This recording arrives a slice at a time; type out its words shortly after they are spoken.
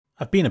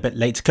I've been a bit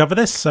late to cover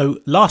this, so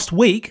last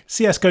week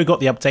CSGO got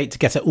the update to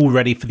get it all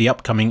ready for the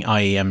upcoming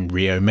IEM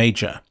Rio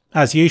Major.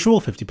 As usual,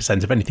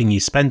 50% of anything you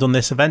spend on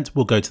this event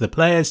will go to the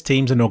players,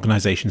 teams and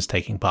organisations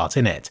taking part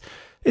in it.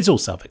 It's all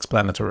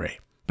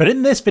self-explanatory. But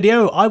in this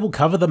video I will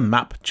cover the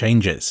map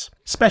changes.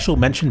 Special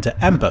mention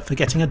to Ember for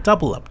getting a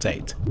double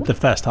update, the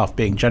first half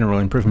being general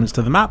improvements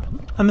to the map,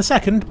 and the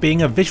second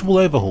being a visual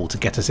overhaul to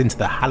get us into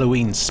the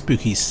Halloween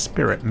spooky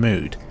spirit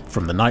mood.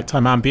 From the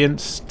nighttime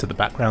ambience, to the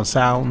background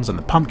sounds, and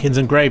the pumpkins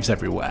and graves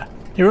everywhere.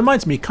 It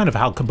reminds me kind of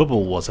how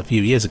Kabubble was a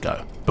few years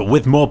ago, but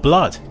with more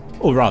blood.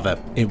 Or rather,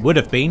 it would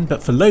have been,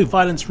 but for low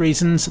violence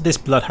reasons, this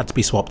blood had to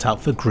be swapped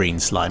out for green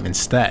slime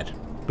instead,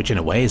 which in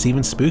a way is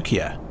even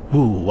spookier.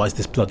 Ooh, why is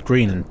this blood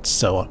green, and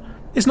so on.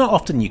 It's not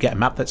often you get a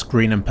map that's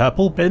green and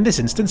purple, but in this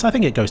instance I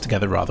think it goes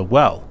together rather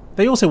well.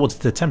 They also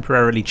wanted to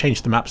temporarily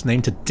change the map's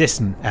name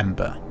to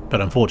Ember,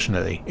 but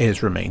unfortunately it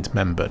has remained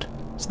membered.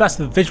 So that's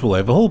the visual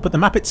overhaul, but the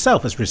map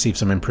itself has received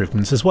some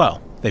improvements as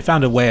well. They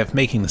found a way of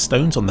making the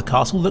stones on the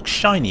castle look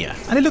shinier,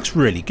 and it looks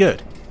really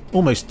good.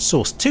 Almost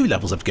Source 2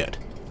 levels of good.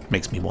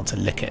 Makes me want to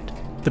lick it.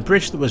 The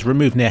bridge that was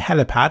removed near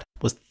Helipad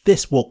was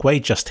this walkway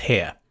just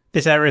here.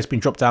 This area has been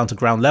dropped down to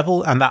ground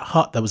level, and that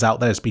hut that was out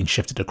there has been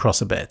shifted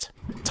across a bit.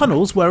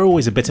 Tunnels were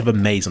always a bit of a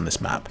maze on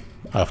this map.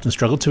 I often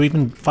struggled to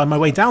even find my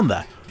way down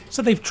there.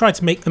 So they've tried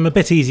to make them a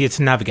bit easier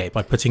to navigate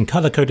by putting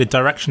colour-coded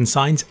direction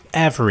signs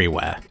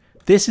everywhere.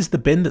 This is the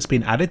bin that's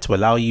been added to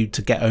allow you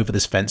to get over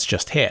this fence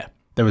just here.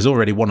 There was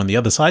already one on the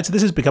other side, so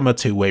this has become a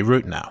two-way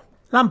route now.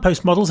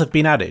 Lamppost models have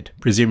been added,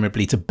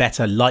 presumably to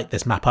better light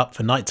this map up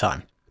for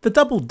nighttime. The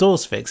double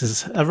doors fix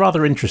is a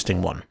rather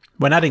interesting one.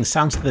 When adding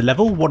sounds to the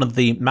level, one of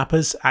the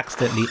mappers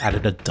accidentally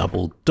added a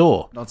double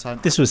door.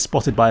 This was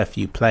spotted by a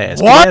few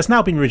players, but it has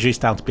now been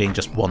reduced down to being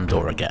just one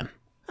door again.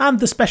 And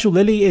the special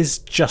lily is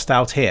just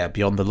out here,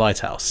 beyond the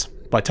lighthouse.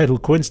 By total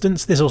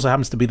coincidence, this also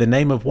happens to be the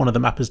name of one of the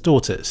mapper's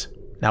daughters,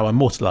 now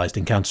immortalised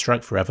in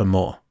Counter-Strike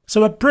forevermore.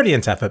 So a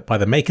brilliant effort by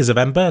the makers of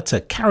Ember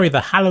to carry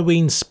the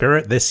Halloween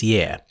spirit this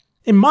year.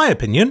 In my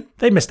opinion,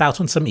 they missed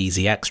out on some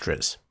easy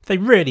extras. They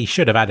really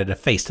should have added a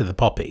face to the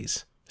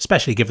poppies,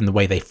 especially given the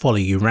way they follow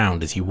you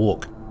round as you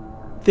walk.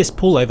 This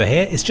pool over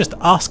here is just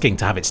asking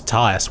to have its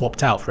tyre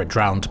swapped out for a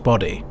drowned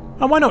body.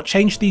 And why not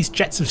change these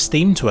jets of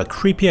steam to a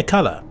creepier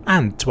colour,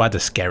 and to add a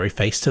scary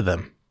face to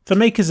them? The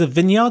makers of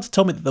Vineyard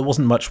told me that there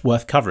wasn't much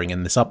worth covering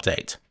in this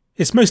update.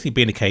 It's mostly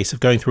been a case of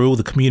going through all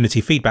the community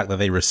feedback that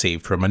they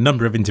received from a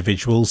number of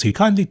individuals who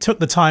kindly took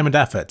the time and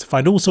effort to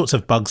find all sorts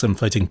of bugs and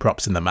floating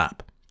props in the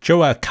map.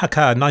 Joa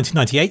Kaka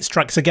 1998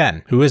 strikes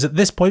again, who is at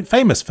this point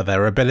famous for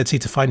their ability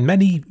to find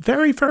many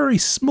very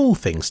small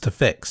things to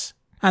fix.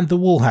 And the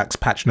wall hacks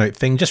patch note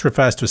thing just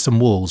refers to some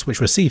walls which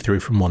were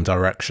see-through from one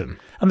direction.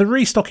 And the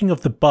restocking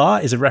of the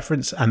bar is a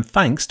reference and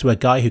thanks to a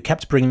guy who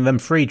kept bringing them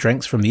free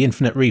drinks from the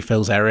infinite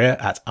refills area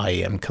at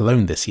IEM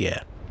Cologne this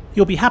year.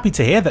 You'll be happy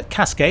to hear that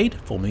Cascade,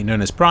 formerly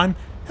known as Prime,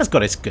 has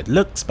got its good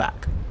looks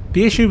back.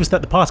 The issue was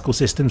that the particle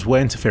systems were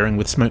interfering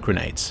with smoke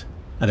grenades,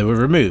 and they were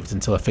removed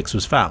until a fix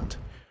was found.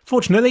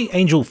 Fortunately,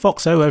 Angel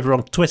Foxo over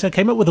on Twitter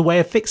came up with a way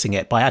of fixing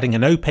it by adding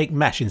an opaque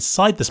mesh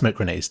inside the smoke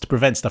grenades to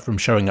prevent stuff from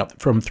showing up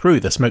from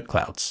through the smoke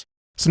clouds.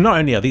 So not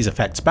only are these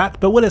effects back,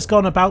 but Will has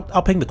gone about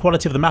upping the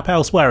quality of the map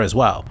elsewhere as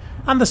well,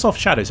 and the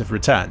soft shadows have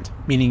returned,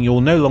 meaning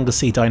you'll no longer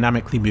see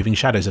dynamically moving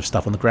shadows of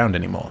stuff on the ground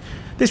anymore.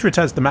 This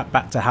returns the map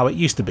back to how it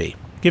used to be,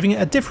 giving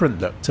it a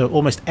different look to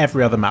almost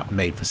every other map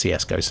made for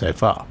CSGO so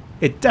far.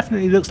 It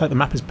definitely looks like the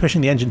map is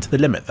pushing the engine to the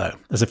limit though,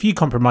 as a few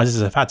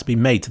compromises have had to be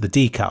made to the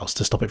decals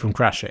to stop it from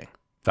crashing.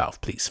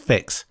 Valve, please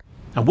fix.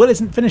 And Will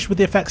isn't finished with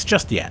the effects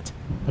just yet.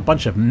 A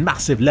bunch of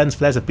massive lens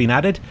flares have been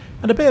added,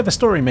 and a bit of a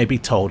story may be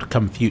told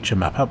come future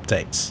map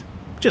updates.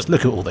 Just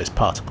look at all those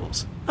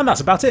particles. And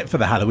that's about it for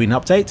the Halloween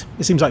update.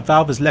 It seems like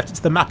Valve has left it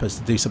to the mappers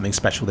to do something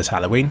special this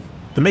Halloween.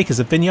 The makers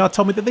of Vineyard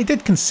told me that they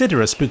did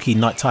consider a spooky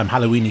nighttime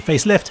Halloweeny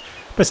facelift,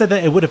 but said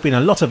that it would have been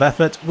a lot of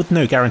effort with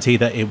no guarantee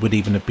that it would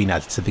even have been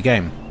added to the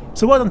game.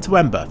 So well done to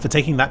Ember for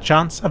taking that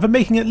chance and for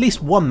making at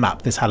least one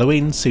map this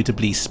Halloween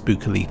suitably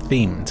spookily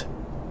themed.